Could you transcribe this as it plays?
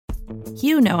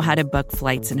You know how to book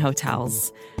flights and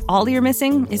hotels. All you're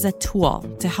missing is a tool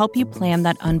to help you plan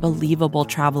that unbelievable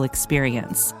travel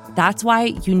experience. That's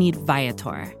why you need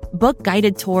Viator. Book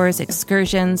guided tours,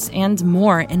 excursions, and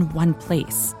more in one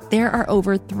place. There are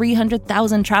over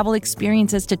 300,000 travel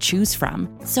experiences to choose from,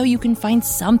 so you can find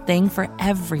something for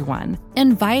everyone.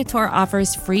 And Viator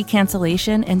offers free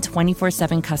cancellation and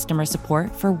 24/7 customer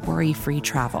support for worry-free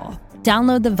travel.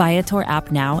 Download the Viator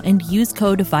app now and use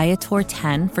code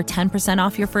Viator10 for 10%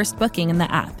 off your first booking in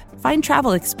the app. Find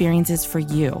travel experiences for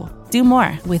you. Do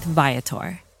more with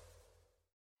Viator.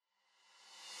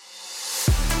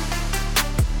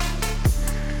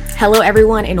 Hello,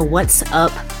 everyone, and what's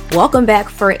up? Welcome back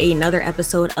for another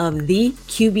episode of the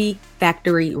QB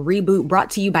Factory Reboot, brought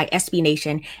to you by SB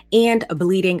Nation and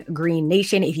Bleeding Green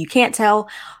Nation. If you can't tell,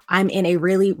 I'm in a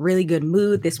really, really good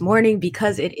mood this morning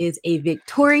because it is a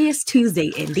victorious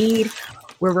Tuesday indeed.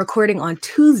 We're recording on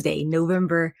Tuesday,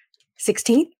 November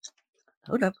 16th.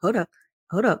 Hold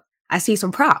up. I see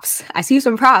some props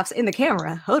in the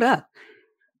camera. Hold up.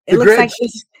 It looks like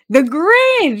it's the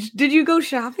Grinch. Did you go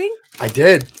shopping? I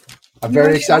did. I'm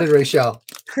very excited, Rachel.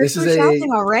 This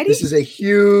is a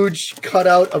huge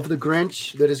cutout of the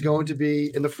Grinch that is going to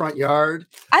be in the front yard.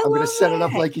 I'm going to set it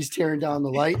up like he's tearing down the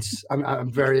lights.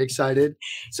 I'm very excited.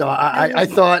 So I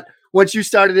thought once you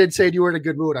started it saying you were in a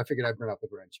good mood, I figured I'd bring up the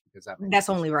Grinch because that's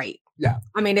only right. Yeah.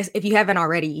 I mean, if you haven't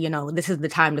already, this is the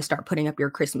time to start putting up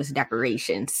your Christmas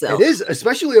decorations. So it is,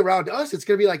 especially around us. It's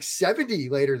going to be like 70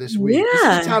 later this week. Yeah. This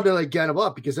is the time to get them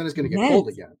up because then it's going to get cold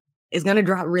again. It's going to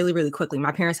drop really, really quickly.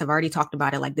 My parents have already talked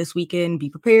about it. Like this weekend, be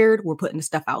prepared. We're putting the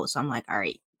stuff out. So I'm like, all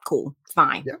right, cool,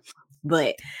 fine. Yeah.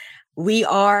 But we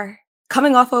are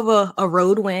coming off of a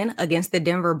road win against the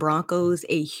Denver Broncos,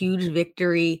 a huge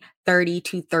victory,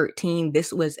 30-13.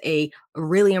 This was a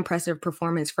really impressive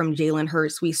performance from Jalen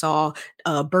Hurts. We saw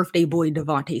birthday boy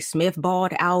Devontae Smith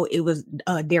balled out. It was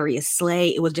Darius Slay.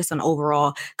 It was just an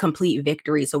overall complete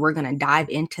victory. So we're going to dive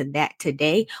into that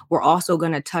today. We're also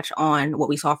going to touch on what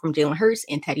we saw from Jalen Hurts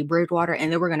and Teddy Bridgewater.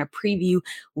 And then we're going to preview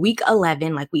week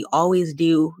 11 like we always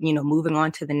do, moving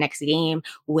on to the next game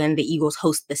when the Eagles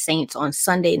host the Saints on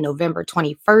Sunday, November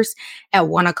 21st at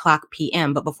 1:00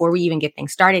 p.m. But before we even get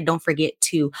things started, don't forget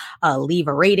to leave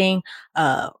a rating,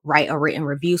 write a written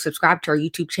review, subscribe to our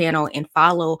YouTube channel, and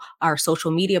follow our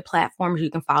social media platforms.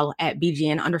 You can follow at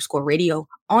BGN_radio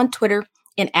on Twitter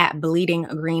and at Bleeding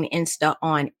Green Insta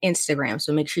on Instagram.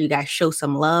 So make sure you guys show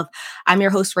some love. I'm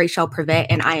your host, Rachel Prevet,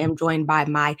 and I am joined by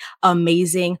my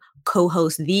amazing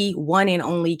co-host, the one and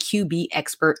only QB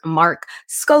expert, Mark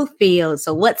Schofield.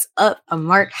 So what's up,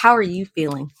 Mark? How are you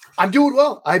feeling? I'm doing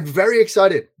well. I'm very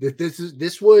excited that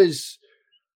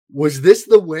was this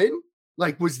the win?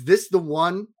 Was this the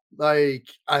one?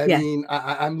 Mean,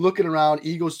 I'm looking around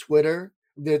Eagles Twitter.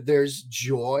 There's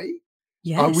joy.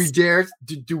 Yes.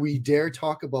 Do we dare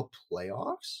talk about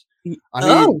playoffs?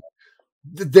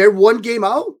 They're one game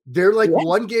out. They're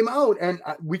one game out, and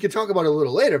we can talk about it a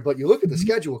little later. But you look at the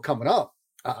schedule coming up.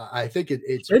 I think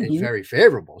it's very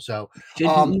favorable. So,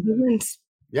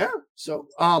 yeah. So,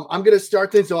 I'm going to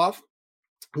start things off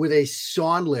with a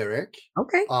song lyric.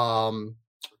 Okay.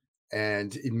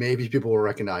 And maybe people will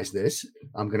recognize this.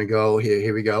 I'm going to go here.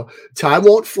 Here we go. Time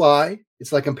won't fly.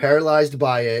 It's like I'm paralyzed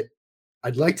by it.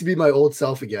 I'd like to be my old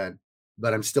self again,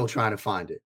 but I'm still trying to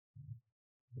find it.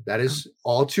 That is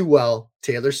All Too Well,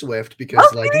 Taylor Swift,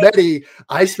 because like many,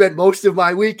 I spent most of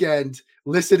my weekend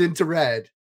listening to Red.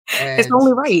 And it's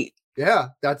only right. Yeah,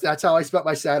 that's how I spent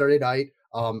my Saturday night.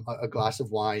 A glass of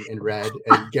wine in Red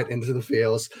and get into the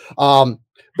feels.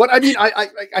 But I mean,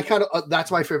 I kind of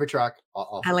that's my favorite track.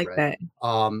 I like Red.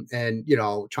 that. And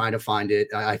trying to find it.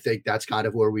 I think that's kind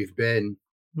of where we've been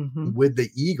with the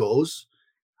Eagles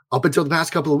up until the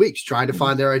past couple of weeks, trying to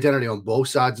find their identity on both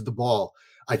sides of the ball.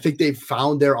 I think they've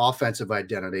found their offensive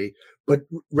identity. But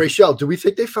Rachel, do we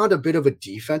think they found a bit of a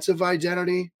defensive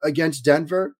identity against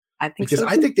Denver? I think because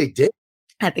I think they did.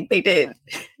 I think they did.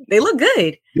 They look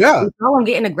good. Yeah. We saw them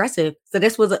getting aggressive. So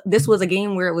this was a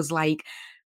game where it was like,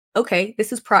 okay,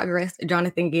 this is progress,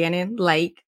 Jonathan Gannon.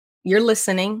 Like, you're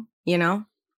listening, And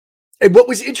what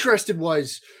was interesting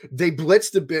was they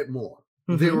blitzed a bit more.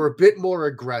 They were a bit more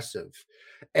aggressive.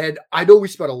 And I know we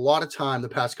spent a lot of time the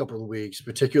past couple of weeks,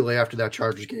 particularly after that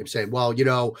Chargers game, saying, well,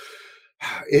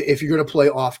 if you're going to play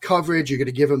off coverage, you're going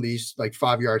to give them these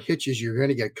 5-yard hitches, you're going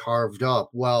to get carved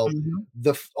up. Well,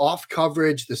 the off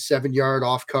coverage, the 7-yard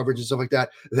off coverage and stuff like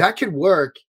that, that can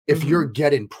work if you're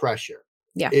getting pressure.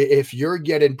 Yeah. If you're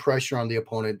getting pressure on the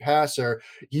opponent passer,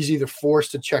 he's either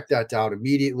forced to check that down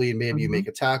immediately and maybe you make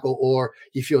a tackle, or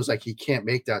he feels like he can't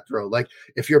make that throw. Like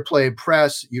if you're playing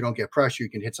press, you don't get pressure, you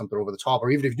can hit something over the top,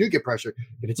 or even if you do get pressure,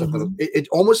 you hit something. It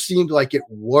almost seemed like it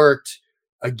worked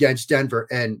against Denver.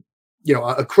 And, you know,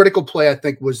 a critical play, I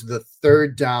think, was the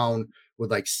third down with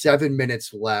like 7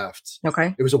 minutes left.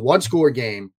 Okay. It was a one-score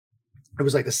game. It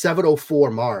was like the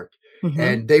 7:04 mark.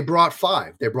 And they brought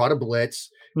 5. They brought a blitz.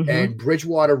 And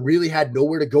Bridgewater really had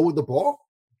nowhere to go with the ball.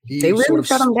 He really sort of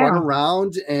shut him spun down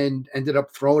around and ended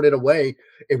up throwing it away.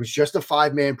 It was just a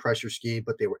 5-man pressure scheme,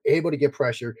 but they were able to get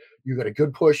pressure. You got a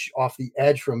good push off the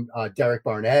edge from Derek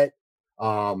Barnett.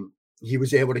 He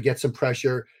was able to get some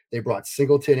pressure. They brought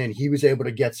Singleton in. He was able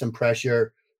to get some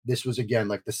pressure. This was, again,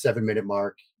 like the 7-minute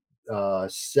mark,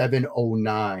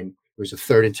 7:09. It was a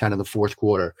 3rd and 10 in the fourth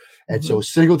quarter. And so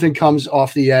Singleton comes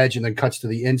off the edge and then cuts to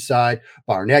the inside.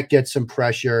 Barnett gets some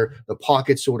pressure. The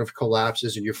pocket sort of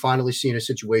collapses, and you're finally seeing a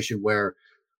situation where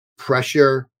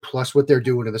pressure plus what they're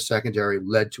doing in the secondary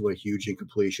led to a huge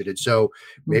incompletion. And so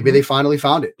maybe they finally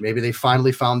found it. Maybe they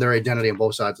finally found their identity on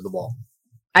both sides of the ball.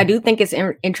 I do think it's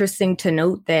interesting to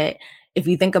note that if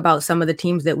you think about some of the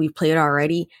teams that we've played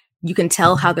already, you can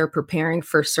tell how they're preparing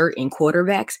for certain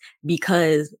quarterbacks,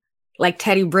 because like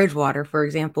Teddy Bridgewater, for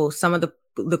example, some of the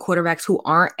quarterbacks who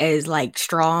aren't as like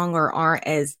strong or aren't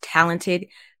as talented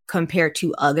compared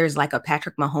to others like a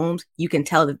Patrick Mahomes, you can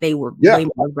tell that they were way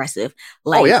more aggressive.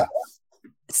 Like,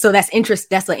 so that's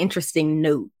an interesting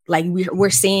note. Like we're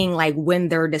seeing like when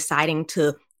they're deciding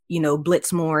to, you know,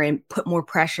 blitz more and put more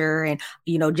pressure and,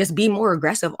 you know, just be more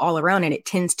aggressive all around. And it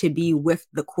tends to be with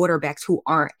the quarterbacks who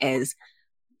aren't as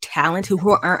talented,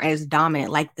 who aren't as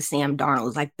dominant, like the Sam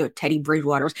Darnolds, like the Teddy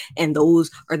Bridgewaters. And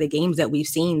those are the games that we've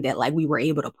seen that like we were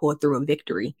able to pull through a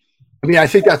victory. I mean, I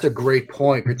think that's a great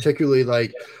point, particularly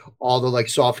like all the like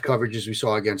soft coverages we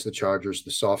saw against the Chargers, the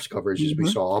soft coverages we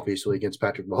saw obviously against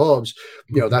Patrick Mahomes.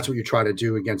 You know, that's what you're trying to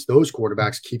do against those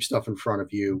quarterbacks, keep stuff in front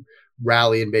of you,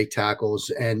 rally and make tackles.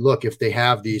 And look, if they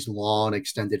have these long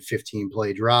extended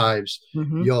 15-play drives,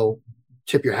 you'll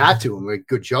tip your hat to them. Like,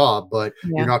 good job, but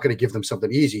you're not going to give them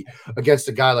something easy. Against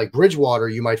a guy like Bridgewater,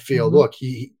 you might feel, look,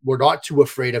 we're not too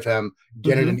afraid of him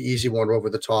getting an easy one over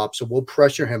the top, so we'll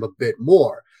pressure him a bit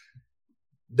more.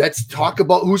 Let's talk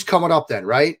about who's coming up then,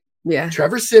 right? Yeah.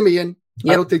 Trevor Siemian.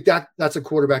 I don't think that's a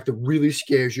quarterback that really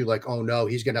scares you, like, oh no,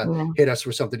 he's going to hit us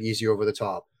for something easy over the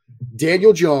top.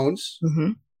 Daniel Jones.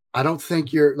 I don't think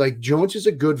Jones is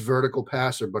a good vertical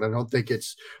passer, but I don't think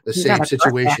it's the same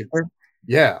situation.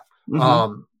 Yeah. You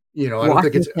know, I don't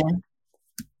think it's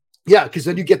because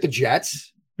then you get the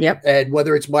Jets. And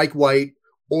whether it's Mike White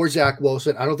or Zach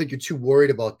Wilson, I don't think you're too worried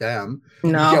about them.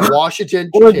 No. You get Washington,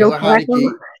 Taylor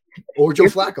Heineke, or Joe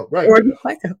Flacco, right? Or Joe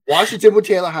Flacco. Washington with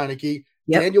Taylor Heineke,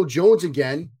 Daniel Jones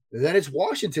again, and then it's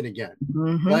Washington again.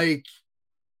 Like,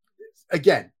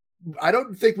 again, I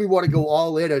don't think we want to go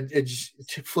all in and just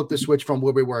flip the switch from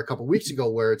where we were a couple weeks ago,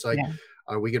 where it's like,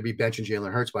 are we going to be benching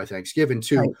Jalen Hurts by Thanksgiving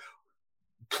to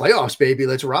playoffs, baby?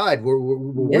 Let's ride. We're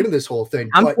winning this whole thing.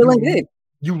 I'm feeling good.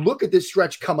 You look at this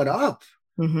stretch coming up.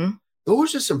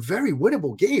 Those are some very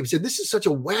winnable games. And this is such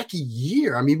a wacky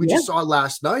year. I mean, we just saw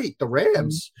last night the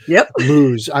Rams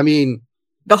lose. I mean,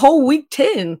 the whole week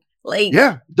 10. Like,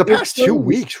 the past 2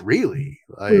 weeks, really.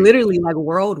 Like, literally like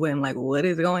whirlwind. Like, what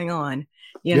is going on?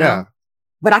 You know?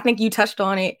 But I think you touched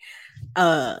on it.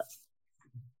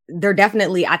 They're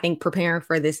definitely, I think, preparing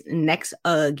for this next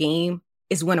game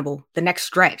is winnable. The next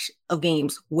stretch of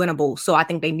games, winnable. So I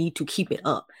think they need to keep it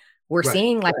up. We're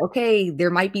seeing like, okay,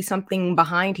 there might be something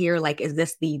behind here. Like, is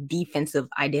this the defensive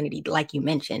identity, like you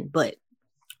mentioned? But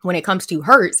when it comes to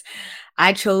Hurts,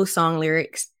 I chose song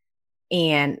lyrics,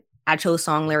 and I chose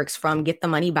song lyrics from Get the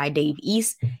Money by Dave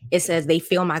East. It says, they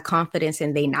feel my confidence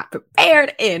and they not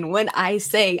prepared. And when I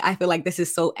say, I feel like this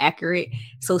is so accurate,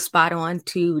 so spot on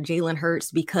to Jalen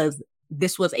Hurts, because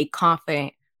this was a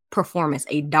confident performance,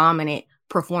 a dominant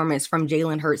performance from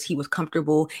Jalen Hurts. He was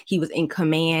comfortable. He was in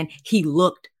command. He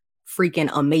looked freaking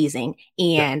amazing.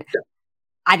 And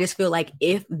I just feel like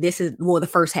if this is, well, the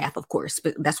first half, of course,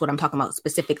 but that's what I'm talking about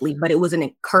specifically, but it was an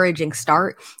encouraging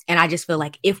start. And I just feel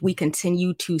like if we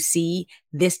continue to see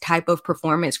this type of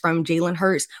performance from Jalen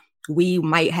Hurts, we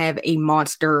might have a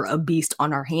monster, a beast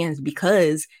on our hands,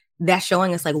 because that's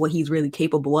showing us like what he's really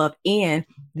capable of and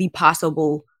the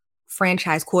possible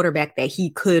franchise quarterback that he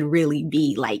could really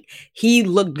be. Like, he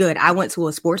looked good. I went to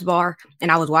a sports bar and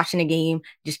I was watching a game,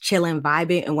 just chilling,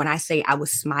 vibing. And when I say I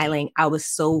was smiling, I was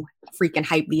so freaking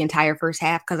hyped the entire first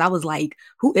half, because I was like,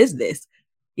 who is this?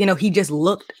 You know, he just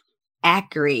looked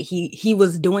accurate. He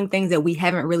was doing things that we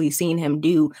haven't really seen him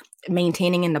do,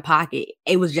 maintaining in the pocket.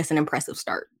 It was just an impressive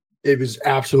start. It was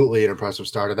absolutely an impressive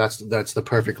start. That's the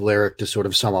perfect lyric to sort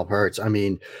of sum up Hurts. I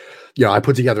mean, I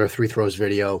put together a 3 throws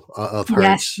video of Hurts.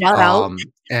 Yes, shout out.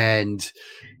 And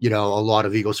a lot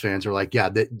of Eagles fans are like, yeah,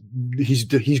 that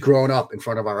he's grown up in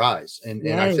front of our eyes. And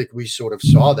I think we sort of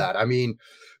saw that. I mean,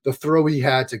 the throw he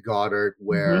had to Goddard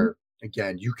where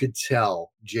again, you could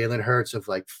tell Jalen Hurts of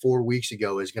like 4 weeks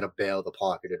ago is going to bail the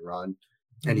pocket and run.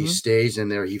 And he stays in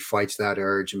there. He fights that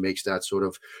urge and makes that sort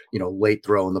of, late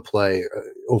throw in the play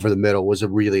over the middle was a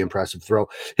really impressive throw.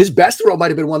 His best throw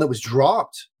might have been one that was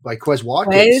dropped by Quez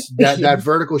Watkins. That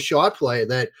vertical shot play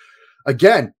that,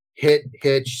 again,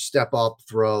 hitch, step up,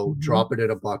 throw, drop it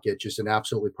in a bucket. Just an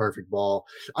absolutely perfect ball.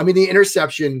 I mean, the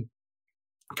interception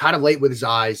kind of late with his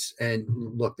eyes. And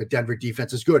look, the Denver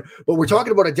defense is good. But we're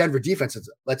talking about a Denver defense.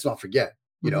 Let's not forget.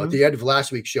 At the end of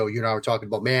last week's show, you and I were talking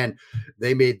about, man,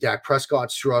 they made Dak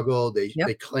Prescott struggle. They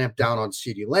clamped down on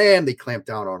CeeDee Lamb. They clamped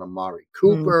down on Amari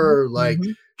Cooper.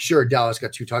 Sure, Dallas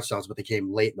got 2 touchdowns, but they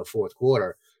came late in the fourth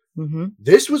quarter.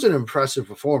 This was an impressive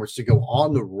performance to go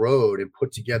on the road and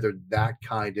put together that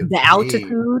kind of game.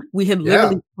 Altitude. We had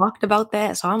literally talked about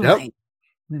that. So I'm like,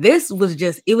 this was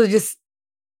just,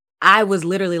 I was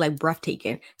literally like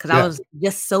breathtaking because I was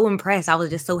just so impressed. I was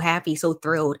just so happy, so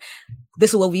thrilled.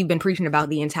 This is what we've been preaching about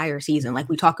the entire season. Like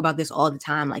we talk about this all the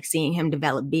time, like seeing him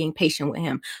develop, being patient with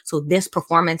him. So this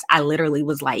performance, I literally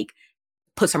was like,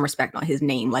 put some respect on his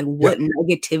name. Like what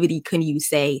negativity can you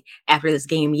say after this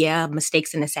game? Yeah,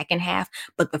 mistakes in the second half.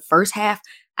 But the first half,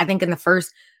 I think in the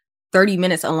first 30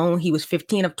 minutes alone, he was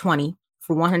 15 of 20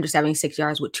 for 176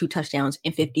 yards with 2 touchdowns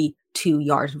and 52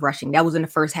 yards rushing. That was in the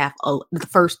first half, the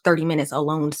first 30 minutes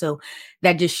alone. So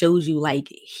that just shows you like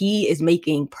he is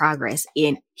making progress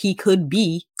and he could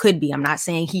be, I'm not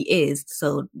saying he is.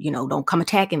 So, don't come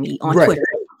attacking me on Twitter,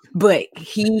 but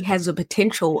he has a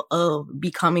potential of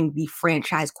becoming the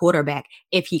franchise quarterback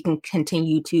if he can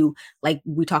continue to, like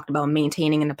we talked about,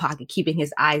 maintaining in the pocket, keeping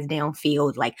his eyes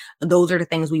downfield. Like those are the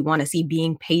things we want to see,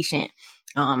 being patient.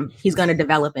 He's going to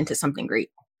develop into something great.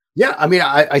 Yeah. I mean,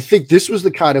 I think this was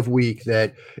the kind of week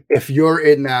that if you're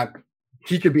in that,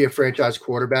 he could be a franchise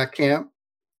quarterback camp.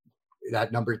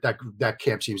 That number, that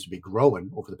camp seems to be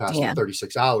growing over the past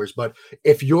 36 hours. But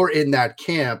if you're in that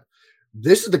camp,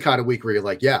 this is the kind of week where you're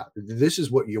like, yeah, this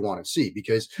is what you want to see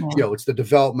because, it's the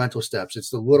developmental steps. It's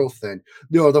the little thing,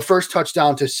 the first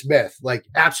touchdown to Smith, like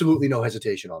absolutely no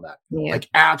hesitation on that. Like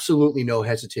absolutely no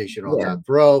hesitation on that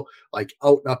throw, like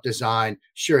out and up design.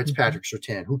 Sure. It's Patrick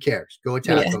Surtain. Who cares? Go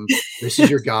attack him. This is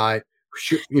your guy.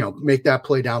 Make that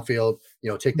play downfield,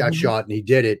 take that shot. And he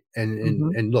did it.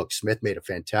 And look, Smith made a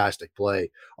fantastic play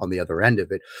on the other end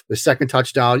of it. The second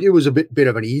touchdown, it was a bit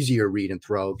of an easier read and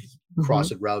throw,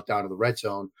 crossing route down to the red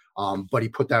zone. But he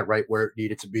put that right where it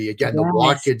needed to be. Again, the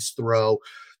Watkins throw,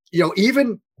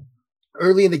 even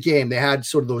early in the game, they had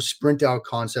sort of those sprint out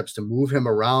concepts to move him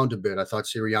around a bit. I thought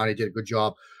Sirianni did a good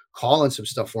job calling some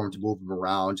stuff for him to move him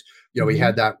around. He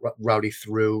had that route he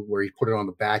threw where he put it on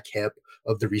the back hip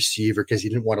of the receiver because he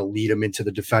didn't want to lead him into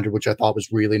the defender, which I thought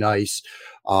was really nice.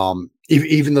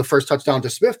 Even the first touchdown to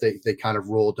Smith, they kind of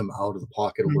rolled him out of the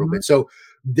pocket a little bit. So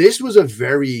this was a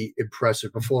very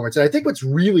impressive performance. And I think what's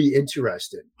really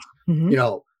interesting,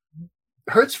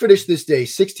 Hurts finished this day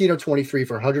 16 of 23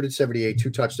 for 178, 2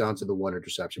 touchdowns and the 1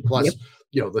 interception, plus,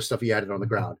 the stuff he added on the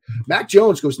ground. Mac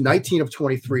Jones goes 19 of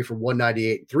 23 for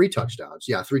 198 and 3 touchdowns.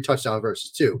 Yeah, 3 touchdowns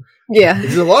versus 2. Yeah.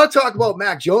 There's a lot of talk about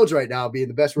Mac Jones right now being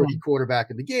the best rookie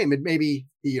quarterback in the game. And maybe,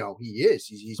 he is.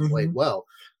 He's played well.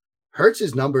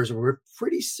 Hurts's numbers were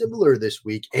pretty similar this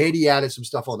week, and he added some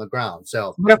stuff on the ground.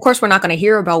 So, but of course, we're not going to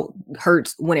hear about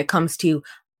Hurts when it comes to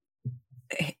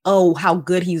how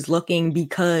good he's looking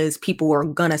because people are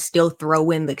gonna still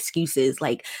throw in the excuses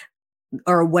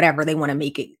or whatever they want to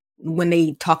make it when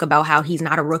they talk about how he's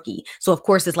not a rookie. So of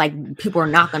course it's like people are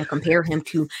not going to compare him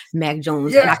to Mac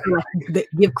Jones. And I feel like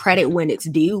give credit when it's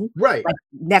due. Right. Like,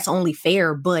 that's only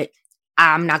fair, but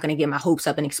I'm not going to get my hopes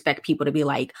up and expect people to be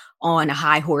like on a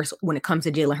high horse when it comes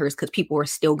to Jalen Hurts because people are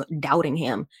still doubting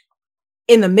him.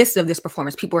 In the midst of this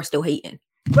performance, people are still hating.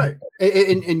 Right.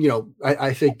 And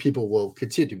I think people will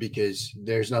continue because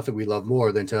there's nothing we love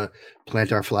more than to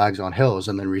plant our flags on hills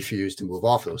and then refuse to move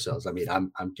off those hills. I mean,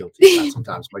 I'm guilty of that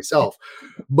sometimes myself.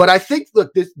 But I think,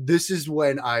 look, this is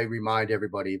when I remind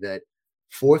everybody that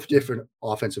 4th different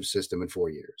offensive system in 4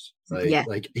 years.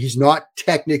 Like he's not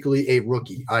technically a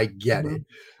rookie. I get it.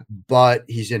 But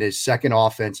he's in his 2nd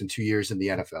offense in 2 years in the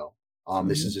NFL.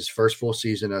 This is his first full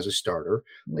season as a starter.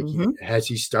 Like, has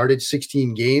he started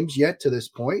 16 games yet to this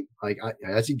point? Like,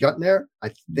 has he gotten there?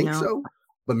 I think so.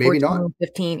 but maybe 14, not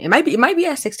 15. It might be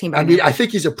at 16 by I mean, now. I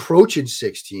think he's approaching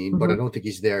 16, but I don't think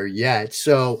he's there yet.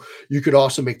 So you could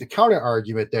also make the counter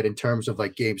argument that in terms of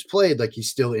like games played, like he's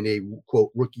still in a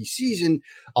quote rookie season,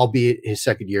 albeit his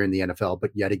second year in the NFL,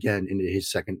 but yet again in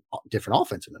his second different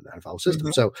offense in the NFL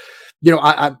system. So, you know,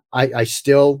 I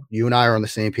still, you and I are on the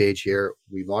same page here.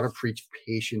 We want to preach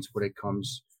patience when it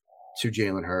comes to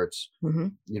Jalen Hurts.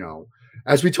 You know,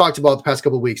 as we talked about the past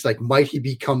couple of weeks, like, might he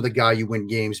become the guy you win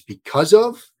games because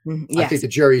of? I think the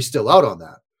jury is still out on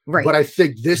that. Right. But I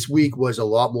think this week was a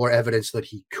lot more evidence that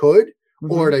he could,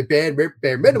 or at a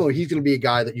bare minimum, he's going to be a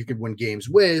guy that you could win games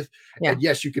with. And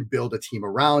yes, you could build a team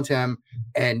around him.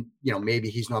 And, you know, maybe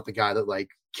he's not the guy that like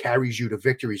carries you to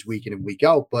victories week in and week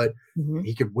out, but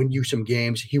he could win you some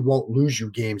games. He won't lose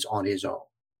you games on his own.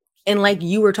 And like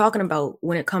you were talking about,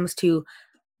 when it comes to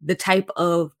the type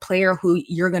of player who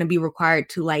you're going to be required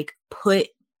to like put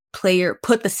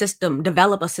the system,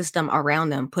 develop a system around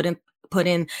them, put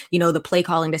in, you know, the play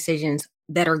calling decisions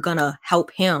that are going to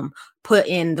help him, put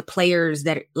in the players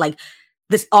that like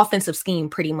this offensive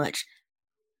scheme pretty much.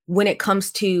 When it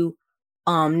comes to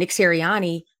Nick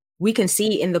Sirianni, we can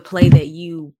see in the play that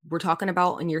you were talking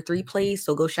about in your 3 plays.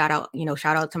 So go shout out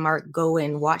to Mark, go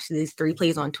and watch these 3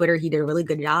 plays on Twitter. He did a really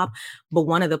good job. But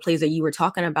one of the plays that you were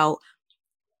talking about,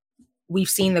 we've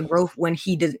seen the growth when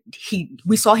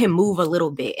we saw him move a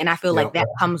little bit. And I feel like that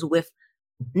comes with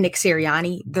Nick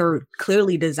Sirianni. They're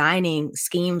clearly designing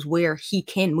schemes where he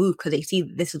can move because they see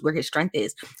this is where his strength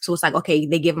is. So it's like, okay,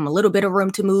 they give him a little bit of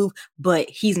room to move, but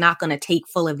he's not going to take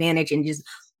full advantage and just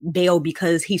bail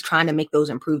because he's trying to make those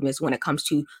improvements when it comes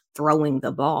to throwing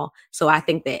the ball. So I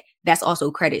think that that's also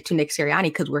credit to Nick Sirianni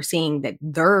because we're seeing that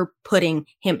they're putting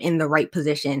him in the right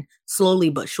position slowly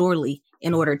but surely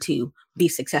in order to be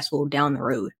successful down the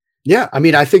road. Yeah, I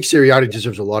mean, I think Sirianni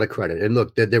deserves a lot of credit. And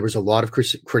look, there was a lot of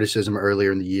criticism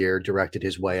earlier in the year directed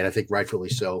his way, and I think rightfully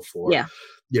so for,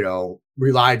 you know,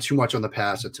 relying too much on the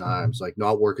pass at times, like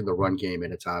not working the run game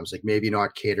in at times, like maybe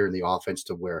not catering the offense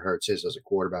to where Hurts is as a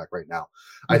quarterback right now.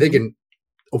 I think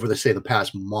over the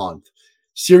past month,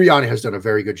 Sirianni has done a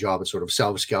very good job of sort of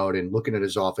self-scouting, looking at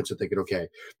his offense and thinking, okay,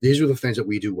 these are the things that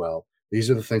we do well. These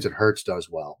are the things that Hurts does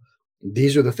well.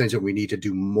 These are the things that we need to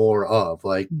do more of.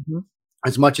 Like,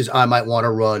 as much as I might want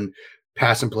to run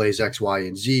passing plays X, Y,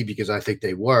 and Z because I think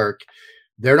they work,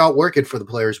 they're not working for the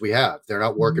players we have. They're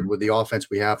not working with the offense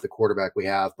we have, the quarterback we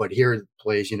have. But here are the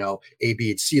plays, you know, A,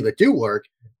 B, and C that do work.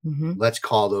 Let's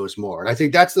call those more. And I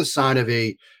think that's the sign of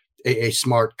a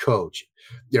smart coach.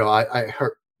 You know, I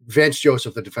heard Vance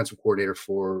Joseph, the defensive coordinator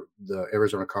for the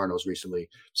Arizona Cardinals, recently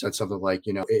said something like,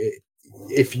 you know,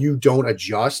 if you don't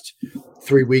adjust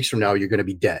 3 weeks from now, you're going to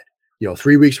be dead. You know,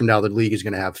 3 weeks from now, the league is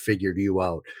going to have figured you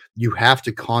out. You have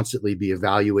to constantly be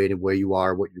evaluating where you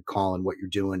are, what you're calling, what you're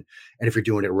doing, and if you're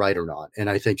doing it right or not. And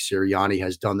I think Sirianni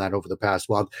has done that over the past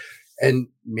month. And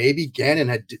maybe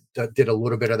Gannon did a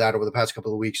little bit of that over the past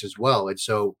couple of weeks as well. And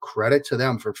so credit to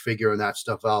them for figuring that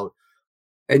stuff out.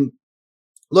 And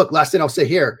look, last thing I'll say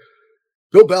here,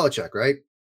 Bill Belichick, right?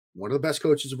 One of the best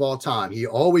coaches of all time. He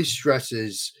always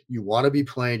stresses you want to be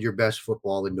playing your best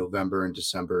football in November and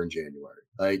December and January.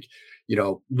 Like, you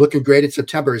know, looking great in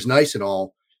September is nice and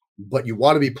all, but you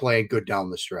want to be playing good down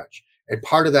the stretch. And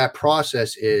part of that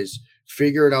process is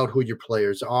figuring out who your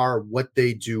players are, what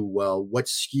they do well, what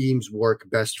schemes work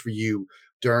best for you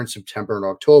during September and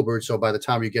October. So by the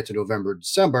time you get to November,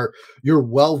 December, you're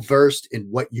well versed in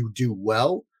what you do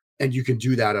well, and you can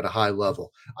do that at a high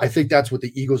level. I think that's what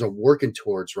the Eagles are working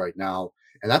towards right now.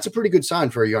 And that's a pretty good sign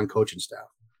for a young coaching staff.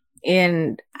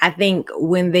 And I think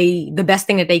the best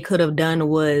thing that they could have done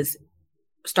was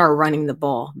start running the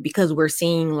ball, because we're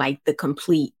seeing like the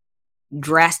complete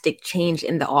drastic change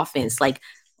in the offense. Like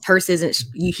Hurts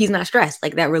he's not stressed.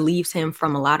 Like that relieves him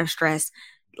from a lot of stress.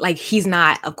 Like he's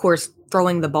not, of course,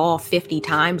 throwing the ball 50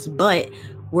 times, but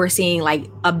we're seeing like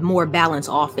a more balanced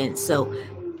offense. So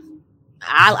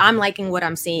I'm liking what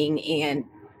I'm seeing, and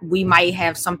we might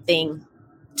have something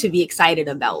to be excited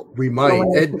about. We might.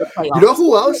 And you know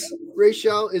who else,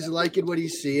 Rachel, is liking what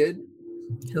he's seeing?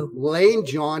 Who? Lane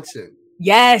Johnson.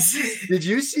 Yes. Did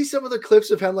you see some of the clips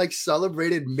of him like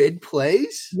celebrated mid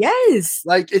plays? Yes.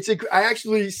 Like I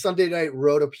actually Sunday night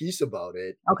wrote a piece about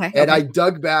it. Okay. And I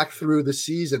dug back through the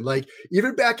season, like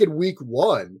even back in week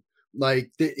 1,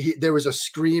 like there was a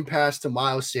screen pass to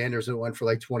Miles Sanders that went for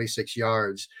like 26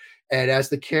 yards. And as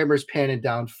the camera's panning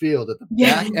downfield at the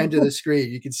back end of the screen,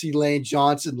 you can see Lane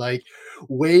Johnson like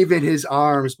waving his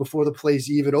arms before the play's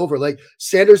even over. Like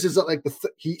Sanders is like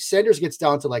Sanders gets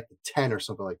down to like the 10 or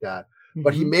something like that.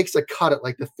 but he makes a cut at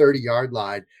like the 30-yard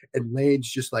line, and Lane's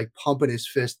just like pumping his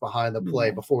fist behind the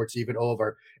play before it's even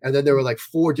over. And then there were like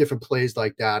 4 different plays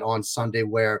like that on Sunday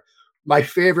where my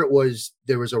favorite was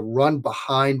there was a run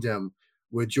behind him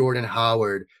with Jordan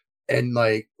Howard, and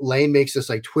like Lane makes this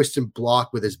like twist and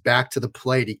block with his back to the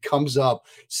plate. He comes up,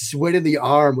 swinging the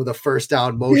arm with a first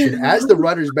down motion as the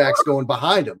runner's back's going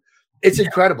behind him. It's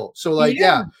incredible. So like,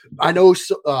 I know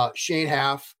Shane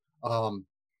Half,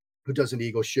 who does an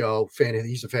Eagles show,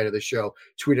 he's a fan of the show,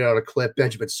 tweeted out a clip.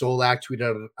 Benjamin Solak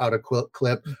tweeted out a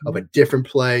clip of a different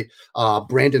play.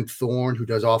 Brandon Thorne, who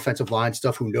does offensive line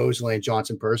stuff, who knows Lane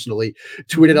Johnson personally,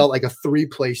 tweeted out like a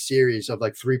 3-play series of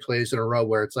like 3 plays in a row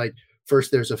where it's like,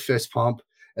 first there's a fist pump,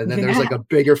 and then there's like a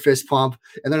bigger fist pump,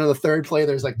 and then on the 3rd play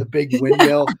there's like the big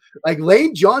windmill. Like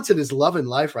Lane Johnson is loving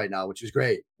life right now, which is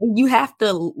great. You have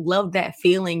to love that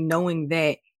feeling, knowing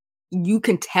that you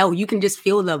can just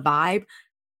feel the vibe.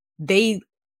 They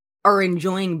are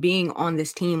enjoying being on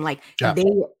this team. Like they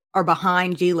are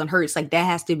behind Jalen Hurts. Like that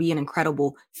has to be an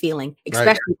incredible feeling,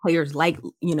 especially players like,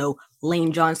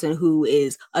 Lane Johnson, who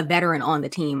is a veteran on the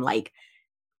team. Like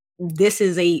this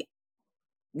is a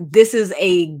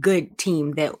good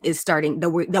team that is starting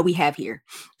that we have here.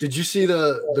 Did you see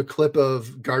the clip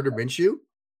of Gardner Minshew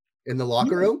in the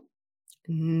locker room?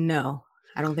 No.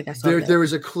 I don't think I saw that. There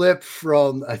was a clip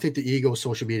from, I think the Eagles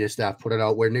social media staff put it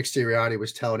out, where Nick Sirianni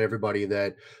was telling everybody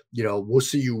that, we'll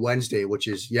see you Wednesday, which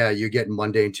is, you're getting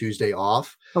Monday and Tuesday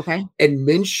off. Okay. And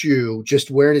Minshew,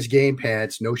 just wearing his game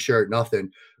pants, no shirt,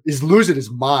 nothing, is losing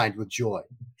his mind with joy.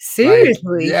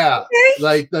 Seriously?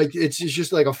 Like it's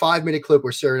just like a 5-minute clip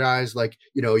where Sirianni's like,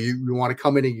 you want to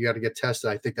come in and you got to get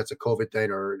tested. I think that's a COVID thing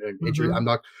or an injury. I'm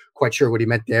not quite sure what he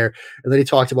meant there. And then he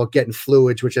talked about getting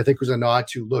fluids, which I think was a nod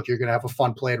to, look, you're going to have a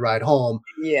fun plane ride home.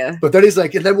 Yeah. But then he's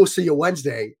like, and then we'll see you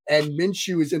Wednesday. And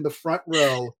Minshew is in the front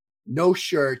row, no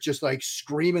shirt, just like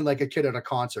screaming like a kid at a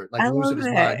concert, like losing his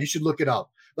mind. You should look it up.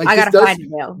 Like I gotta find it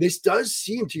now. This does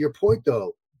seem, to your point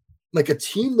though, like a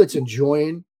team that's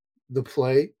enjoying the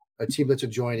play, a team that's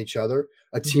enjoying each other,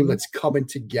 a team that's coming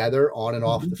together on and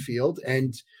off the field.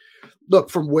 And look,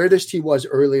 from where this team was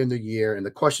early in the year and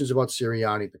the questions about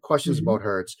Sirianni, the questions about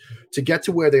Hurts, to get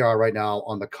to where they are right now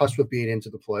on the cusp of being into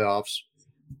the playoffs,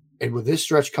 and with this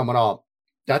stretch coming up,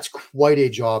 that's quite a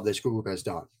job this group has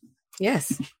done.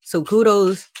 Yes. So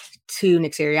kudos to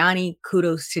Nick Sirianni,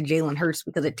 kudos to Jalen Hurts,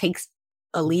 because it takes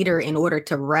a leader in order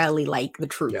to rally like the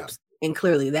troops. Yeah. And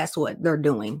clearly that's what they're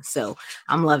doing. So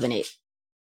I'm loving it.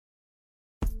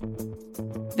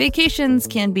 Vacations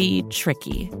can be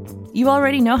tricky. You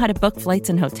already know how to book flights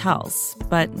and hotels,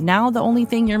 but now the only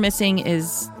thing you're missing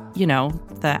is,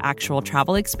 the actual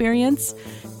travel experience.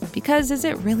 Because is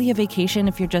it really a vacation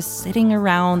if you're just sitting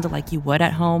around like you would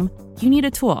at home? You need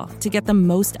a tool to get the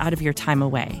most out of your time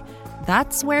away.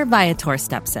 That's where Viator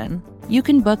steps in. You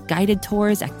can book guided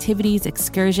tours, activities,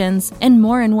 excursions, and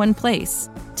more in one place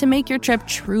to make your trip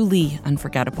truly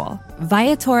unforgettable.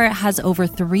 Viator has over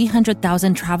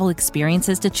 300,000 travel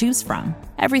experiences to choose from.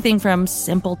 Everything from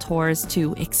simple tours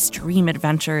to extreme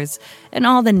adventures and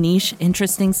all the niche,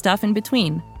 interesting stuff in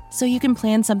between. So you can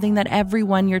plan something that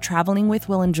everyone you're traveling with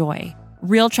will enjoy.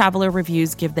 Real traveler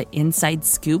reviews give the inside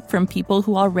scoop from people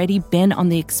who already been on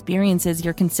the experiences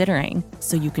you're considering,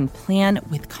 so you can plan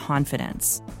with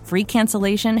confidence. Free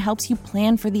cancellation helps you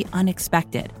plan for the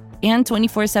unexpected. And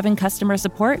 24/7 customer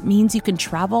support means you can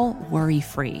travel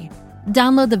worry-free.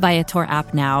 Download the Viator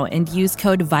app now and use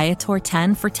code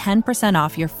Viator10 for 10%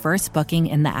 off your first booking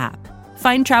in the app.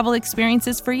 Find travel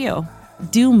experiences for you.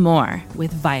 Do more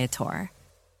with Viator.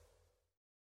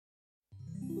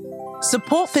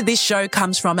 Support for this show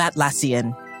comes from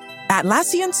Atlassian.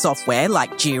 Atlassian software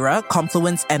like Jira,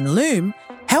 Confluence, and Loom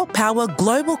help power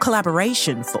global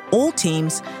collaboration for all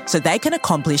teams so they can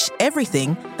accomplish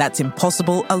everything that's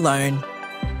impossible alone.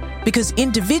 Because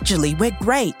individually we're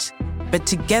great, but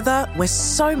together we're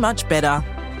so much better.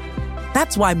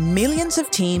 That's why millions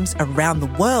of teams around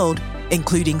the world,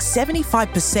 including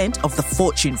 75% of the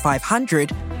Fortune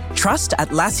 500, trust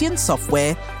Atlassian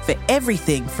software for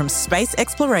everything from space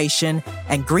exploration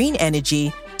and green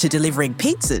energy to delivering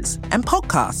pizzas and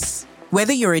podcasts.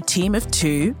 Whether you're a team of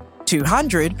 2,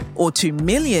 200 or 2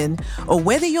 million, or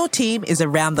whether your team is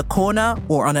around the corner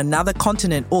or on another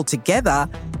continent altogether,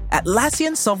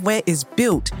 Atlassian software is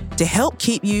built to help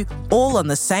keep you all on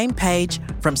the same page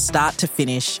from start to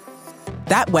finish.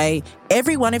 That way,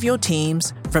 every one of your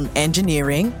teams, from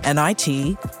engineering and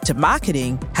IT to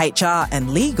marketing, HR,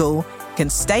 and legal, can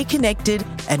stay connected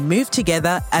and move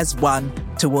together as one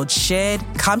towards shared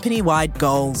company-wide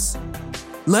goals.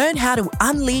 Learn how to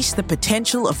unleash the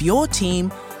potential of your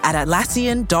team at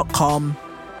Atlassian.com.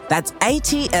 That's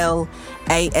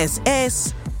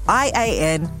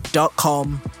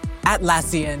ATLASSIAN.com.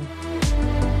 Atlassian.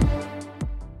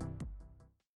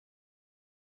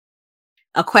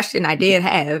 A question I did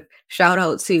have, shout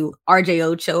out to RJ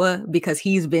Ochoa, because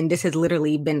this has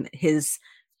literally been his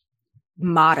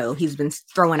motto he's been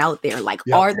throwing out there, like,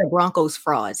 are the Broncos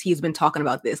frauds? He's been talking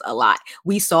about this a lot.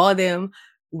 We saw them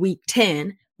week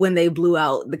 10 when they blew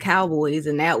out the Cowboys,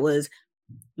 and that was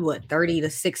what,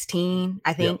 30-16,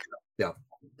 I think. Yeah.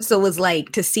 So it was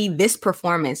like, to see this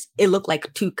performance, it looked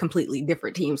like two completely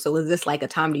different teams. So was this like a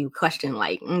time to question,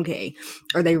 like, okay,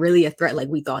 are they really a threat like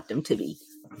we thought them to be?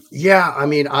 Yeah, I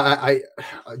mean, I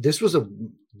this was a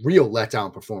real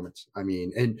letdown performance. I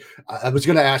mean, and I was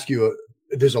going to ask you,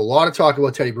 there's a lot of talk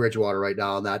about Teddy Bridgewater right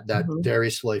now, and that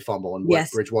Darius Slay fumble and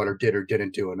what Bridgewater did or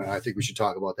didn't do, and I think we should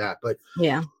talk about that. But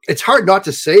yeah, it's hard not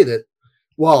to say that.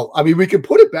 Well, I mean, we can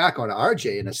put it back on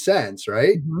RJ in a sense,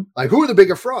 right? Like, who are the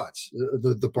bigger frauds,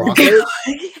 the Broncos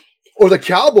or the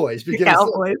Cowboys? Because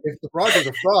if the Broncos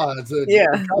are frauds,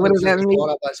 what does that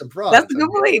mean? By some frauds. That's a good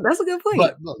point. That's a good point.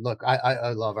 But look,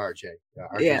 I love RJ.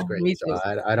 RJ is great. Me too. So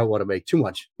I don't want to make too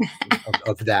much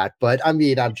of that, but I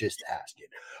mean, I'm just asking.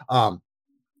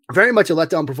 Very much a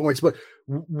letdown performance. But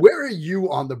where are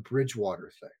you on the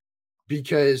Bridgewater thing?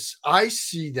 Because I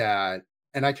see that,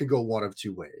 and I could go one of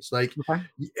two ways. Like,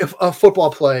 if a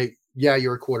football play,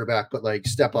 you're a quarterback, but like,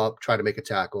 step up, try to make a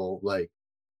tackle. Like,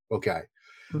 okay.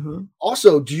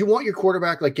 Also, do you want your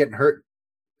quarterback like getting hurt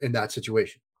in that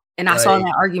situation? And I saw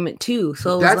that argument too.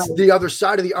 So that's the other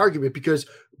side of the argument, because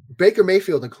Baker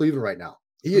Mayfield in Cleveland right now,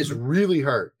 he is really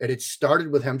hurt, and it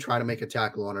started with him trying to make a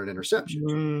tackle on an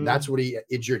interception. That's what he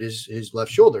injured his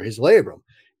left shoulder, his labrum.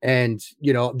 And,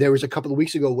 you know, there was a couple of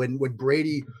weeks ago when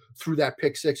Brady threw that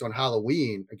pick six on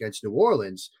Halloween against New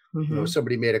Orleans, you know,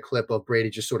 somebody made a clip of Brady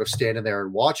just sort of standing there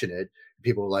and watching it.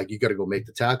 People were like, you got to go make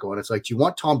the tackle. And it's like, do you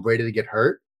want Tom Brady to get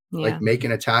hurt? Like,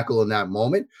 making a tackle in that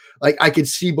moment? Like, I could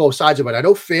see both sides of it. I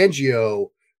know Fangio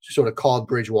sort of called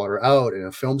Bridgewater out in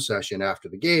a film session after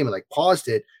the game and like paused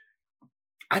it.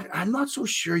 I'm not so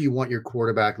sure you want your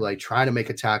quarterback like trying to make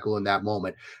a tackle in that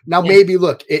moment. Now, maybe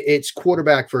look, it's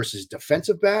quarterback versus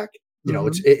defensive back. You know,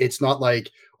 it's not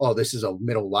like, oh, this is a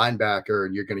middle linebacker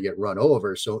and you're going to get run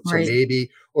over. So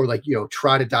maybe, or like, you know,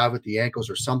 try to dive with the ankles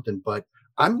or something. But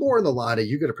I'm more in the line of,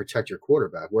 you got to protect your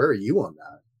quarterback. Where are you on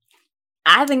that?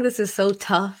 I think this is so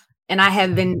tough, and I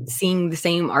have been seeing the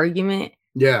same argument.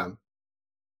 Yeah.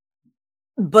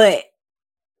 But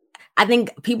I think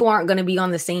people aren't going to be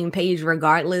on the same page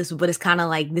regardless, but it's kind of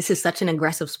like, this is such an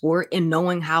aggressive sport, and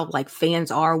knowing how like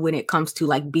fans are when it comes to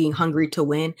like being hungry to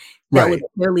win, that was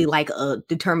clearly like a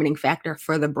determining factor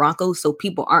for the Broncos. So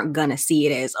people aren't going to see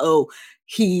it as, oh,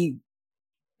 we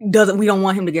don't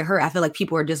want him to get hurt. I feel like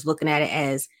people are just looking at it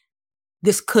as,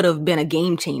 this could have been a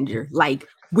game changer. Like,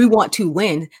 we want to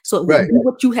win. So do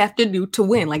what you have to do to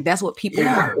win. Like, that's what people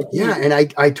want. Yeah. And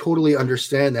I totally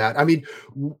understand that. I mean,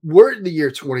 we're in the year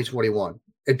 2021,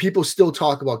 and people still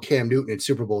talk about Cam Newton in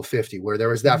Super Bowl 50, where there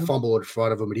was that fumble in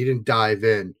front of him and he didn't dive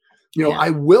in. You know, I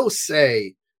will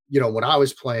say, you know, when I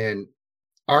was playing,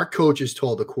 our coaches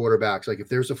told the quarterbacks, like, if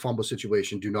there's a fumble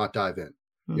situation, do not dive in.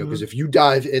 You know, because if you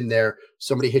dive in there,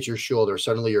 somebody hits your shoulder,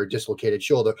 suddenly you're a dislocated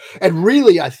shoulder. And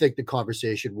really, I think the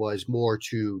conversation was more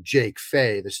to Jake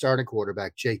Fay, the starting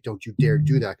quarterback. Jake, don't you dare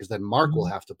do that, because then Mark will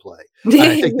have to play. And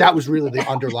I think that was really the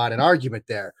underlying argument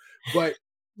there. But,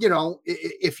 you know,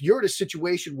 if you're in a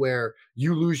situation where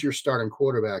you lose your starting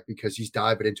quarterback because he's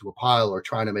diving into a pile or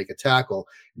trying to make a tackle,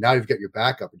 now you've got your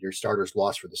backup and your starter's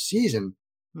lost for the season.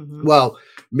 Well,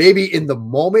 maybe in the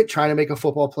moment trying to make a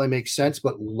football play makes sense,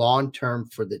 but long term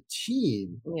for the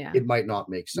team, it might not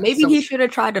make sense. Maybe he should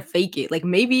have tried to fake it. Like,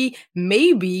 maybe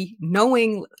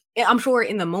knowing, I'm sure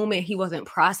in the moment he wasn't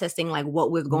processing like what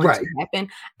was going to happen.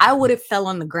 I would have fell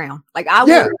on the ground. Like, I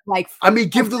would like, I mean,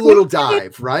 give the little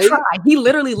dive, right? Try. He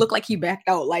literally looked like he backed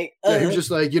out. Like, he was just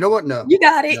like, you know what? No, you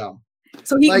got it. No.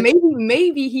 So he like,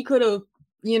 maybe he could have,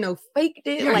 you know, faked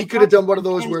it. Yeah, like, he could have done one of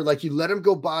those where like you let him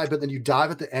go by, but then you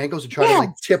dive at the ankles and try to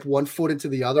like tip one foot into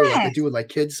the other, like they do with like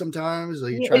kids sometimes.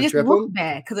 Like you try to trip him.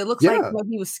 Bad because it looks like, you know,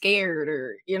 he was scared,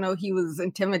 or, you know, he was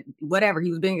intimidated, whatever. He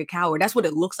was being a coward. That's what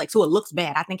it looks like. So it looks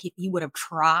bad. I think he would have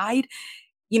tried.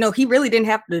 You know, he really didn't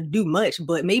have to do much,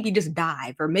 but maybe just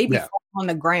dive or maybe fall on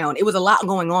the ground. It was a lot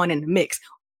going on in the mix.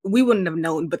 We wouldn't have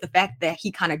known, but the fact that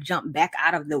he kind of jumped back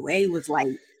out of the way was like,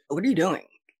 what are you doing?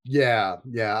 Yeah.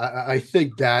 I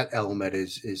think that element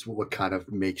is what kind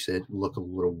of makes it look a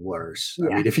little worse.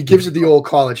 I mean, if he gives it the old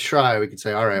college try, we could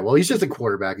say, all right, well, he's just a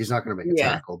quarterback. He's not going to make a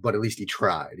tackle, but at least he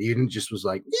tried. He didn't just was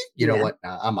like, you know what?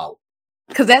 Nah, I'm out.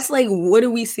 Because that's like, what do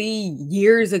we see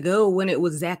years ago when it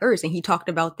was Zach Ertz and he talked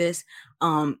about this?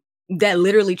 That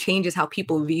literally changes how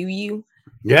people view you.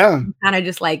 Yeah. Kind of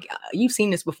just like, you've seen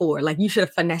this before. Like, you should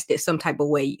have finessed it some type of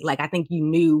way. Like, I think you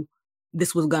knew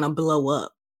this was going to blow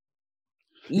up.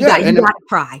 You got to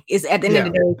try. It's at the end of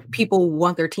the day, people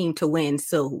want their team to win.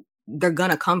 So they're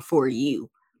going to come for you.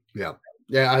 Yeah.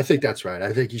 Yeah, I think that's right.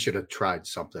 I think you should have tried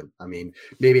something. I mean,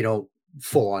 maybe don't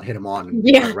full on hit him on and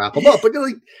try to wrap him up, but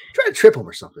like try to trip him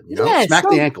or something, you know, smack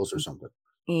the ankles or something.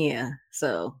 Yeah.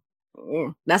 So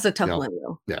that's a tough one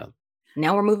though. Yeah.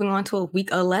 Now we're moving on to week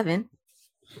 11.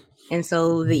 And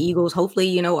so the Eagles hopefully,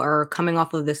 you know, are coming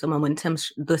off of this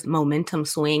momentum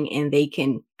swing and they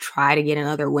can try to get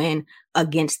another win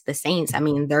against the Saints. I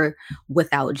mean, they're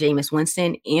without Jameis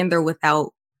Winston and they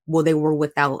were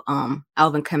without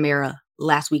Alvin Kamara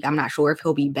last week. I'm not sure if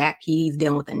he'll be back. He's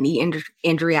dealing with a knee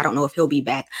injury. I don't know if he'll be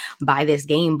back by this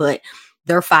game, but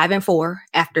they're 5-4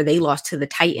 after they lost to the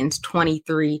Titans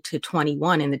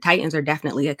 23-21. And the Titans are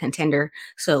definitely a contender.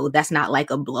 So that's not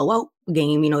like a blowout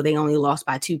game. You know, they only lost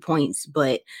by 2 points,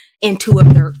 but two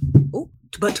of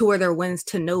their wins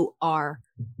to note are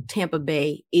Tampa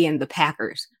Bay and the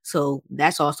Packers. So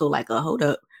that's also like a hold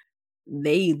up.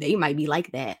 They might be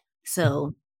like that.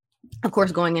 So of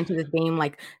course, going into this game,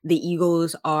 like the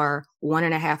Eagles are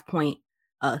 1.5 point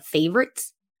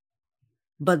favorites,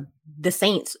 but the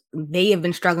Saints, they have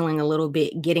been struggling a little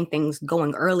bit getting things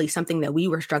going early, something that we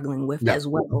were struggling with as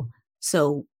well.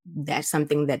 So that's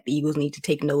something that the Eagles need to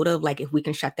take note of. Like if we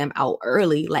can shut them out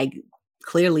early, like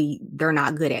clearly they're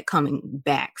not good at coming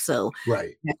back. So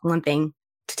that's one thing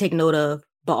to take note of.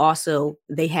 But also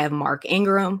they have Mark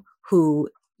Ingram, who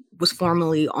was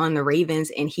formerly on the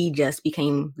Ravens, and he just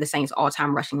became the Saints'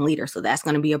 all-time rushing leader. So that's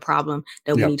going to be a problem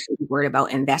that we need to be worried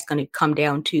about. And that's going to come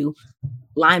down to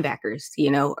linebackers.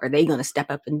 You know, are they going to step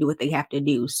up and do what they have to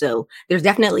do? So there's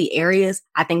definitely areas.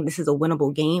 I think this is a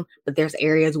winnable game, but there's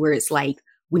areas where it's like,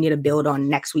 we need to build on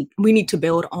next week. We need to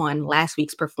build on last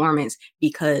week's performance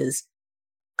because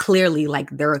clearly like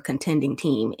they're a contending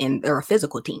team and they're a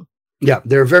physical team. Yeah,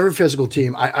 they're a very physical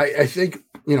team. I think,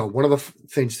 you know, one of the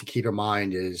things to keep in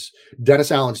mind is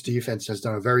Dennis Allen's defense has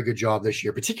done a very good job this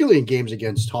year, particularly in games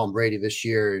against Tom Brady this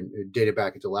year and dated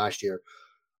back into last year,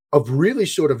 of really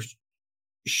sort of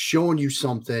showing you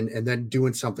something and then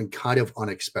doing something kind of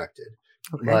unexpected.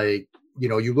 Okay. Like, you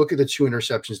know, you look at the 2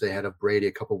 interceptions they had of Brady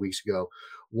a couple of weeks ago.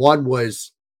 One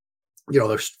was, you know,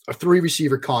 there's a 3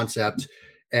 receiver concept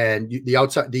and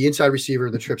the inside receiver,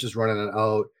 the trips is running it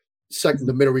out. Second,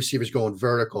 the middle receiver is going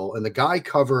vertical, and the guy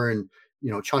covering, you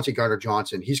know, Chauncey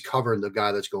Gardner-Johnson, he's covering the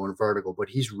guy that's going vertical, but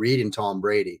he's reading Tom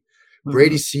Brady. Mm-hmm.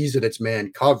 Brady sees that it's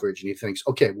man coverage, and he thinks,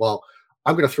 okay, well,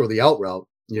 I'm going to throw the out route.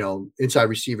 You know, inside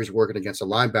receivers working against a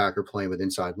linebacker playing with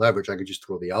inside leverage. I could just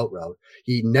throw the out route.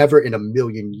 He never in a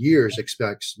million years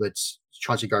expects that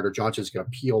Chauncey Gardner-Johnson is going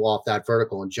to peel off that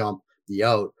vertical and jump the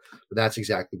out, but that's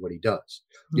exactly what he does.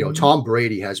 Mm-hmm. You know, Tom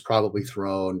Brady has probably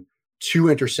thrown 2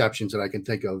 interceptions that I can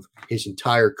think of his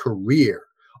entire career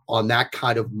on that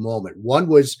kind of moment. One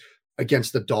was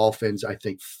against the Dolphins, I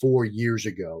think 4 years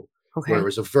ago, where it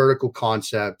was a vertical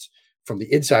concept from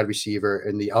the inside receiver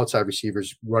and the outside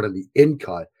receivers running the in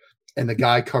cut. And the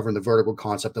guy covering the vertical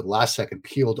concept at the last second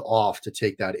peeled off to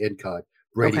take that in cut.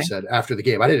 Brady said after the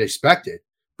game, I didn't expect it,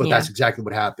 but that's exactly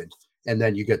what happened. And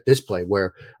then you get this play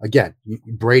where, again,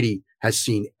 Brady has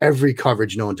seen every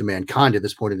coverage known to mankind at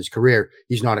this point in his career.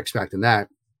 He's not expecting that.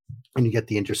 And you get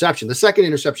the interception. The second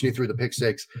interception, he threw the pick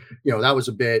 6. You know, that was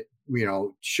a bit, you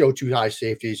know, show 2 high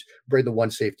safeties, bring the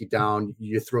 1 safety down.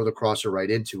 You throw the crosser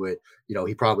right into it. You know,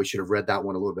 he probably should have read that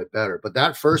one a little bit better. But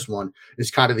that first one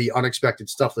is kind of the unexpected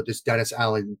stuff that this Dennis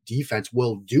Allen defense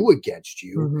will do against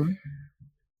you. Mm-hmm.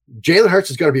 Jalen Hurts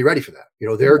is going to be ready for that. You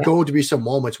know, there are going to be some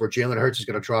moments where Jalen Hurts is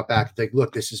going to drop back and think,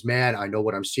 look, this is man, I know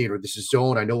what I'm seeing, or this is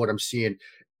zone, I know what I'm seeing.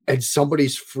 And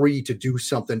somebody's free to do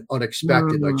something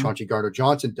unexpected like Chauncey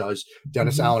Gardner-Johnson does.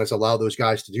 Dennis Allen has allowed those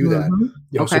guys to do that.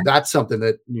 You know, so that's something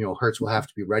that, you know, Hurts will have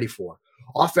to be ready for.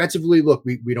 Offensively, look,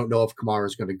 we don't know if Kamara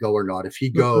is going to go or not. If he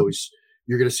goes,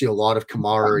 you're going to see a lot of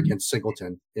Kamara against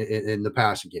Singleton in the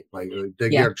passing game. Like they're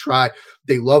going to try.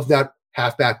 They love that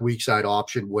halfback weak side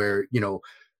option where, you know,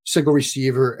 single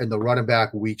receiver and the running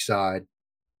back weak side.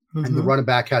 And the running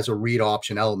back has a read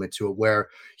option element to it where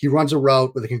he runs a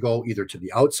route where they can go either to the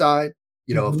outside,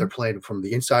 you know, if they're playing from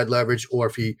the inside leverage, or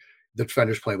if the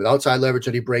defender's playing with outside leverage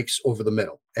and he breaks over the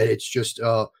middle. And it's just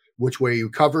which way you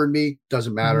covered me,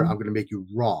 doesn't matter. I'm going to make you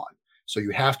run. So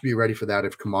you have to be ready for that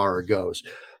if Kamara goes.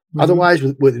 Otherwise,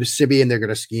 with Sibian, they're going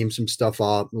to scheme some stuff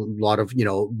up, a lot of, you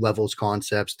know, levels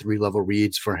concepts, 3-level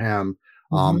reads for him.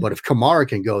 But if Kamara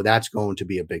can go, that's going to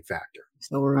be a big factor.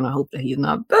 So we're going to hope that he's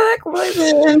not back by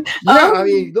then. Yeah, I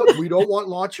mean, look, we don't want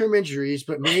long-term injuries,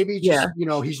 but maybe just,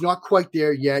 he's not quite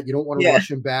there yet. You don't want to rush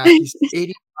him back. He's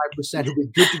 85%. He'll be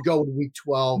good to go in week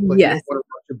 12, but you don't want to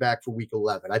rush him back for week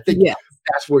 11. I think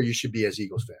that's where you should be as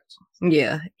Eagles fans.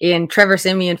 Yeah. And Trevor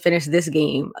Siemian finished this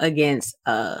game against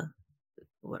I'm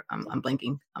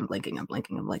blanking.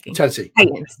 Tennessee.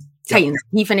 Titans.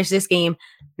 He finished this game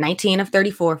 19 of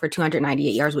 34 for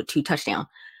 298 yards with 2 touchdowns.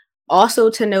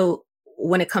 Also to note,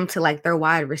 when it comes to like their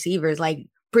wide receivers, like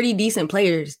pretty decent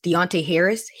players. Deontay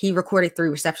Harris, he recorded 3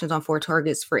 receptions on 4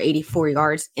 targets for 84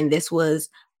 yards. And this was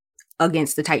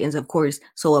against the Titans, of course.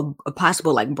 So a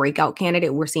possible like breakout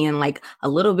candidate. We're seeing like a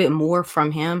little bit more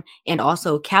from him, and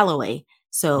also Callaway.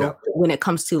 So when it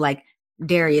comes to like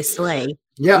Darius Slay.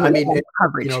 Yeah, I mean,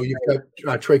 coverage. You've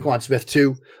got Traquan Smith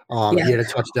too. He had a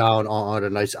touchdown on a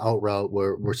nice out route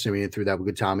where Siemian threw that with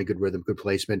good timing, good rhythm, good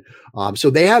placement. So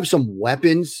they have some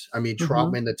weapons. I mean,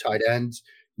 Troutman, the tight ends.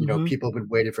 People have been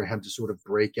waiting for him to sort of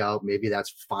break out. Maybe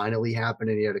that's finally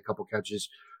happening. He had a couple catches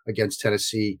against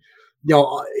Tennessee.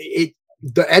 The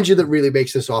engine that really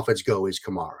makes this offense go is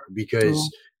Kamara,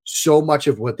 because so much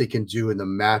of what they can do in the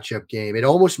matchup game, it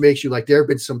almost makes you like there have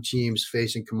been some teams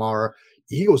facing Kamara.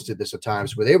 Eagles did this at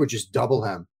times where they would just double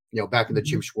him, back in the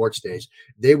Jim Schwartz days.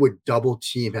 They would double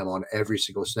team him on every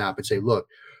single snap and say, look,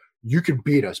 you can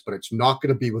beat us, but it's not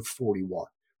going to be with 41.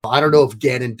 I don't know if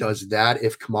Gannon does that.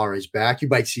 If Kamara is back, you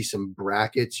might see some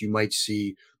brackets. You might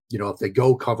see, if they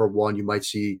go cover 1, you might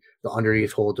see the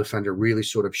underneath hole defender really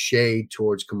sort of shade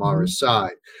towards Kamara's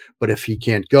side. But if he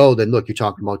can't go, then look, you're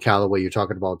talking about Callaway, you're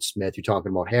talking about Smith, you're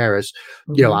talking about Harris.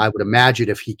 I would imagine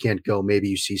if he can't go, maybe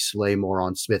you see Slay more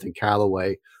on Smith and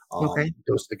Callaway. Those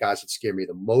are the guys that scare me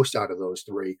the most out of those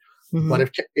 3. But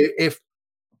if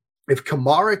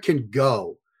Kamara can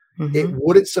go, it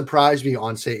wouldn't surprise me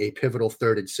on, say, a pivotal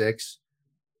 3rd and 6.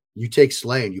 You take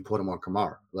Slay and you put him on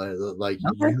Kamara.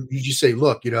 You just say,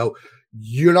 look,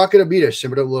 you're not going to beat us.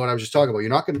 Similar to what I was just talking about.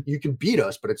 You can beat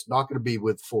us, but it's not going to be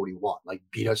with 41. Like,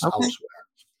 beat us elsewhere.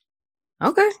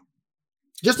 Okay.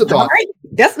 Just a thought. Right.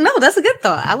 That's a good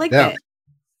thought. I like that.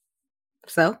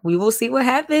 So we will see what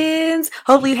happens.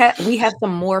 Hopefully we have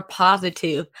some more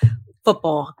positive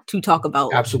football to talk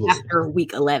about after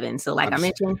week 11. So like I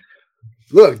mentioned,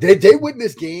 look, they win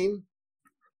this game.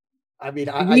 I mean,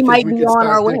 I think we can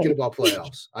start thinking about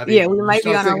playoffs. I mean, we might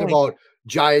be on our way. About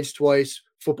Giants twice,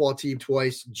 football team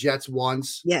twice, Jets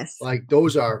once. Yes. Like,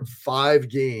 those are 5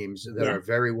 games that are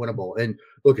very winnable. And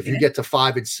look, if you get to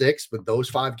 5 and 6 with those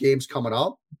 5 games coming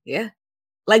up. Yeah.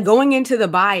 Like, going into the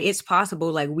bye, it's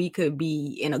possible like we could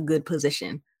be in a good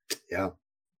position. Yeah.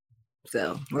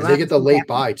 So they get the late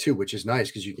bye too, which is nice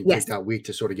because you can take that week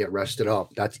to sort of get rested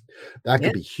up. That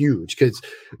could be huge, because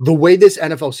the way this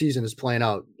NFL season is playing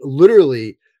out,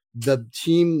 literally the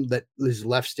team that is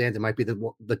left standing might be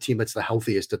the team that's the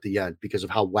healthiest at the end because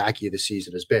of how wacky the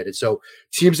season has been. And so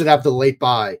teams that have the late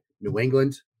bye, New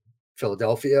England,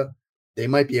 Philadelphia, they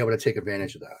might be able to take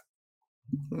advantage of that.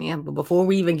 Yeah, but before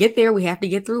we even get there, we have to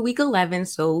get through week 11.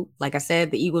 So like I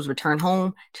said, the Eagles return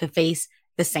home to face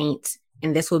the Saints.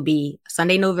 And this will be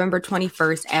Sunday, November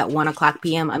 21st at 1:00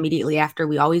 p.m. immediately after.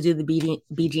 We always do the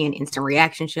BGN Instant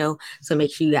Reaction Show. So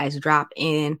make sure you guys drop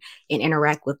in and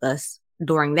interact with us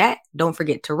during that. Don't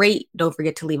forget to rate. Don't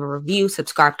forget to leave a review.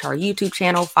 Subscribe to our YouTube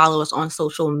channel. Follow us on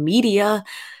social media.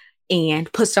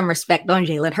 And put some respect on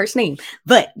Jalen Hurts' name.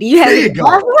 But do you have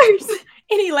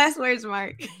any last words,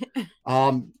 Mark?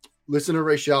 Listen to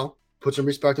Rachel. Put some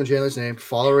respect on Jalen's name.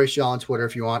 Follow Rachel on Twitter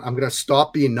if you want. I'm going to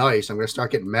stop being nice. I'm going to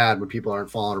start getting mad when people aren't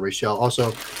following Rachel.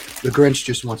 Also, the Grinch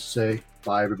just wants to say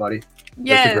bye, everybody.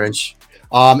 Yes. The Grinch.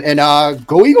 And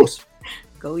go Eagles.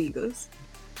 Go Eagles.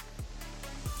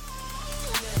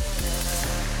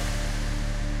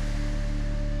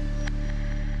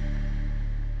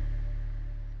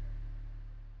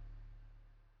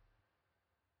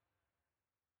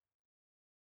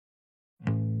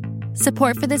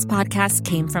 Support for this podcast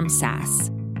came from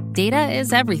SAS. Data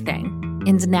is everything,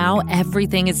 and now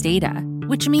everything is data,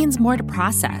 which means more to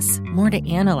process, more to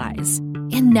analyze.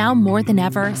 And now more than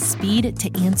ever, speed to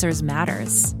answers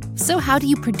matters. So how do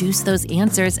you produce those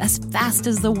answers as fast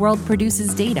as the world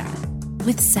produces data?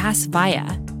 With SAS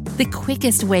Viya, the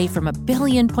quickest way from a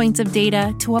billion points of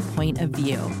data to a point of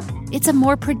view. It's a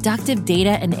more productive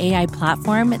data and AI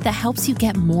platform that helps you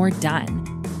get more done.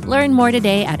 Learn more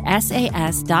today at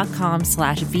sas.com/VIYA.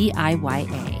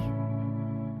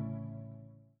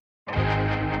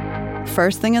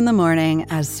 First thing in the morning,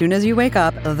 as soon as you wake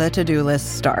up, the to-do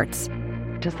list starts.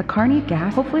 Does the car need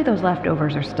gas? Hopefully those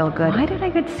leftovers are still good. Why did I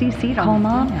get CC'd on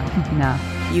Mom? No.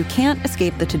 You can't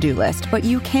escape the to-do list, but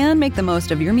you can make the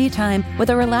most of your me time with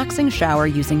a relaxing shower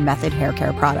using Method hair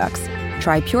care products.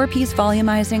 Try Pure Peace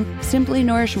Volumizing, Simply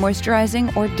Nourish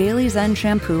Moisturizing, or Daily Zen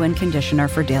Shampoo and Conditioner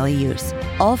for daily use.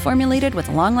 All formulated with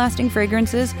long-lasting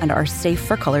fragrances and are safe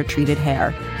for color-treated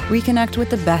hair. Reconnect with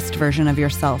the best version of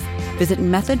yourself. Visit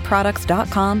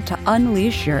methodproducts.com to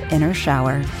unleash your inner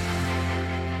shower.